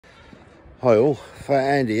Hi all, Fat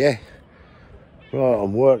Andy here. Right,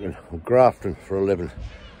 I'm grafting for a living.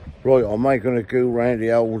 Right, I'm making a go round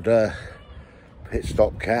the old pit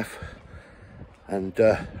stop cafe and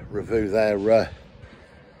review their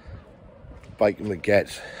bacon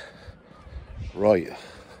baguettes. Right,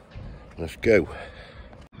 let's go.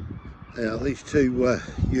 Now these two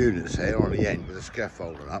units here on the end with the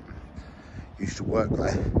scaffolding up, used to work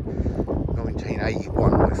there.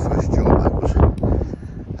 1981, my first job that was.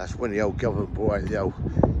 That's when the old government brought out the old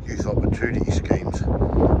youth opportunity schemes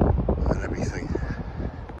and everything.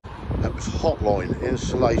 That was Hotline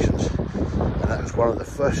Installations, and that was one of the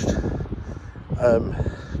first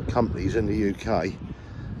companies in the UK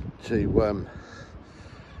to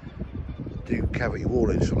do cavity wall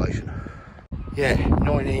insulation. Yeah,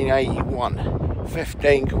 1981,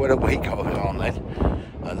 15 quid a week I was on then,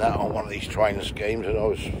 and that on one of these training schemes, and I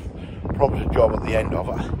was promised a job at the end of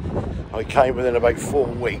it. I came within about 4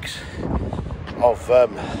 weeks of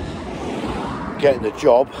getting the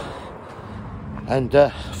job, and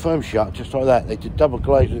firm shut just like that. They did double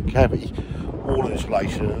glazing and cavity wall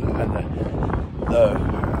insulation, and the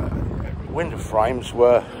window frames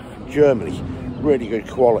were from Germany, really good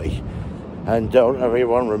quality. And I don't know if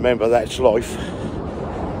anyone remember That's Life.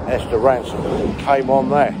 Esther Ransom came on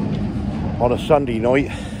there on a Sunday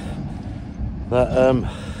night. That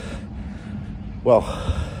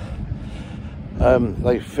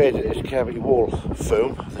they fed this cavity wall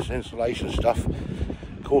foam, this insulation stuff,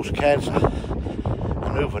 caused cancer,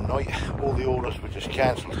 and overnight all the orders were just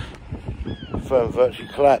cancelled. The firm virtually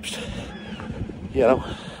collapsed. You know,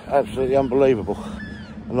 absolutely unbelievable.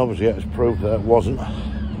 And obviously it was proved that it wasn't.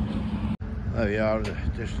 There we are in the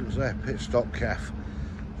distance there, pit stop cafe.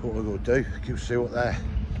 That's what we're going to do, go see what their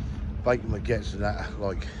bacon baguettes and that are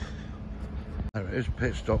like. There it is,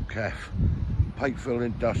 pit stop cafe. Pakefield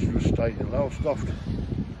Industrial Estate in Lowestoft.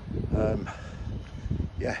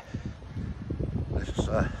 Yeah, let's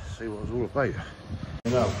see what it's all about.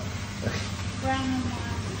 You know.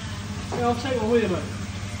 Yeah, I'll take one with you, mate.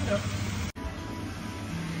 Yeah.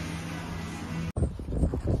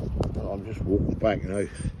 I'm just walking back, you know,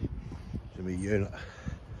 to my unit.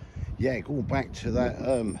 Yeah, going back to that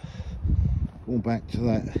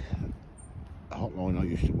hotline I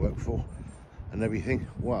used to work for and everything.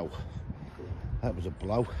 Wow, that was a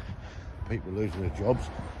blow. People losing their jobs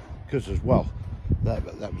because, as well, that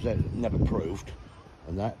was never proved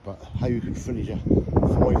and that. But how you could finish a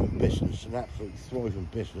thriving business, an absolutely thriving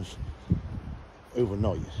business,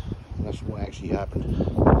 overnight. That's what actually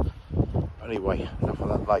happened. Anyway, enough of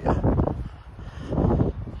that later.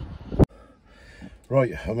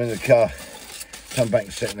 Right, I'm in the car. Come back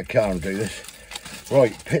and sit in the car and do this.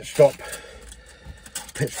 Right, pit stop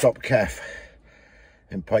cafe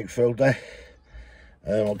in Pakefield there.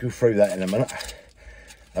 I'll go through that in a minute.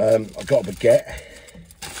 I've got a baguette.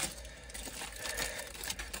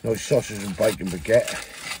 Nice sausage and bacon baguette.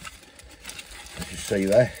 As you see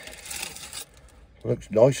there. Looks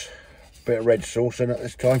nice. Bit of red sauce in it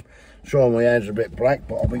this time. Sorry my hands are a bit black,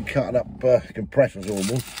 but I've been cutting up compressors all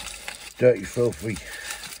morning. Dirty, filthy,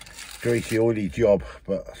 greasy, oily job,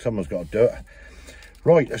 but someone's got to do it.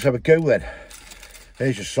 Right, let's have a go then.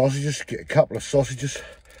 Here's your sausages. Get a couple of sausages,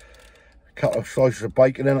 a couple of slices of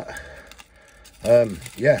bacon in it.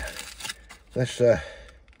 Yeah, let's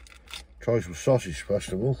try some sausage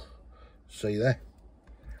first of all. See there.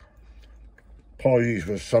 Apologies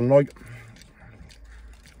for the sunlight.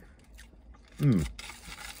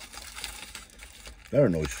 They're a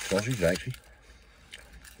nice sausage actually.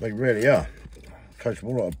 They really are. Tastes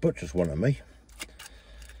more like a butcher's one to me.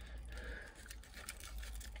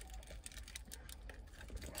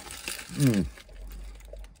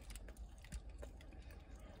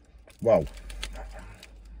 Wow.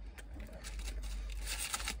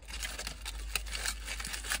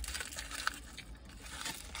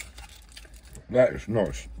 That is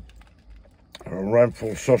nice. A round full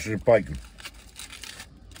of sausage and bacon.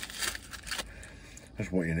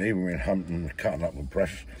 That's what you need when you're hunting and cutting up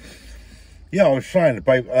compressors. Yeah, I was saying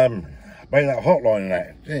about that hotline and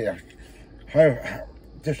that. Yeah,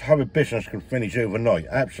 how a business can finish overnight.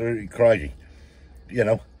 Absolutely crazy. You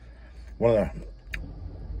know, one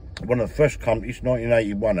of the first companies,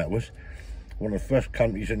 1981 that was, one of the first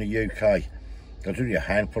companies in the UK. There's only a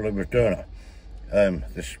handful of us doing it.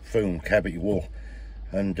 This foam cavity wall.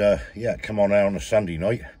 And yeah, come on out on a Sunday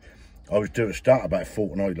night. I was due to start about a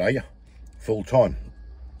fortnight later, full time.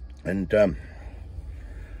 And I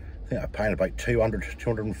think I was paying about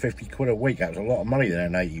 250 quid a week. That was a lot of money then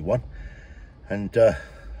in 81. And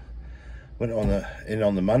went in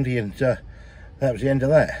on the Monday, and that was the end of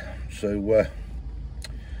that. So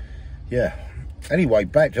yeah, Anyway,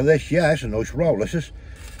 back to this. Yeah, it's a nice roll. This is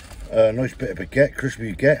a nice bit of baguette,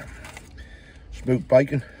 crispy baguette, smoked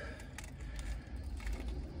bacon,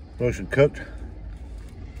 nice and cooked.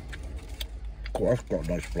 Oh, that's got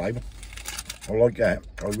a nice flavour. I like that.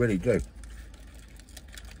 I really do.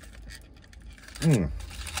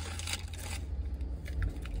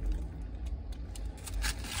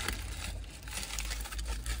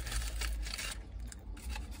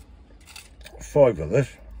 Five of this.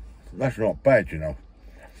 That's not bad, you know.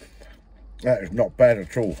 That is not bad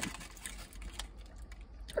at all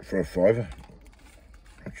for a fiver.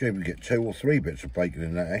 I'm sure we get 2 or 3 bits of bacon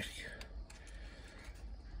in that,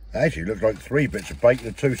 actually. Looks like 3 bits of bacon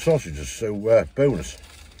and 2 sausages, so bonus.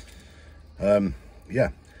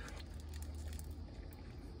 Yeah.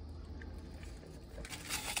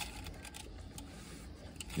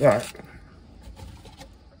 That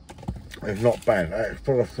is not bad. That is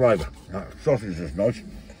full of flavour. That sausage is nice,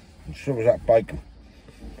 and so is that bacon.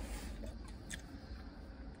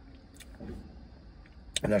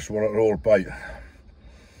 And that's what it's all about.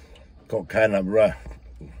 Got a can of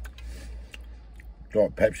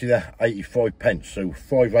Diet Pepsi there, 85p, so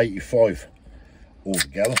 £5.85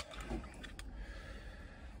 altogether.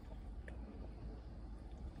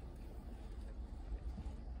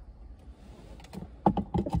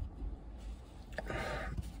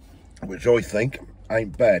 Which I think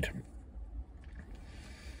ain't bad.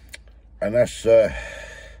 And that's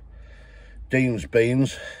Dean's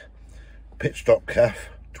Beans, Pit Stop Calf,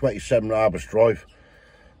 27 Arbours Drive,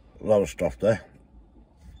 Lowestoft there.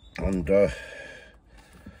 And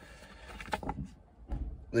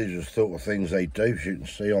these are the sort of things they do, as you can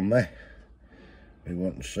see on there. If you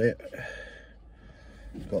want to see it.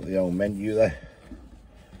 It's got the old menu there.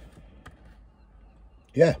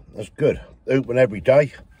 Yeah, that's good. Open every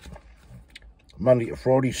day. Monday to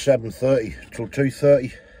Friday, 7:30 till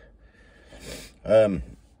 2:30.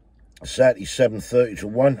 Saturday, 7:30 till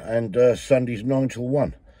 1, and Sundays 9 till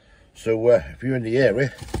 1. So if you're in the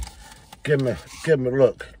area, give them a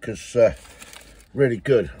look, because really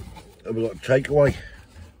good. And we've got a takeaway,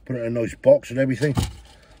 put it in a nice box and everything.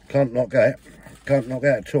 Can't knock that. Can't knock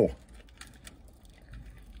that at all.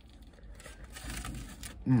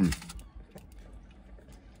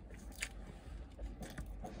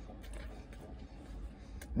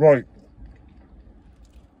 Right,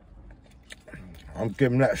 I'm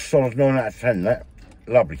giving that a solid 9 out of 10. That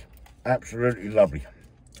lovely, absolutely lovely.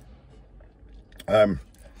 The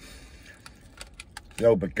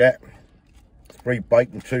old baguette, 3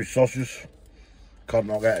 bacon, 2 sausages. Can't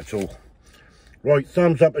knock that at all. Right,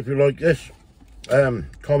 thumbs up if you like this.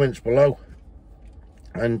 Comments below,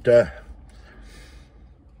 and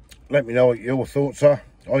let me know what your thoughts are.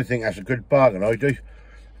 I think that's a good bargain. I do.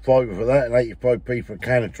 £5 for that and 85p for a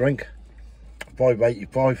can of drink.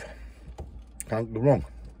 £5.85. Can't go wrong.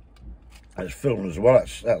 That's filling as well.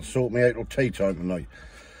 That'll sort me out till tea time tonight.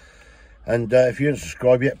 And if you haven't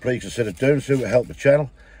subscribed yet, please consider doing so. It will help the channel.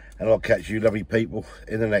 And I'll catch you lovely people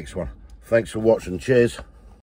in the next one. Thanks for watching. Cheers.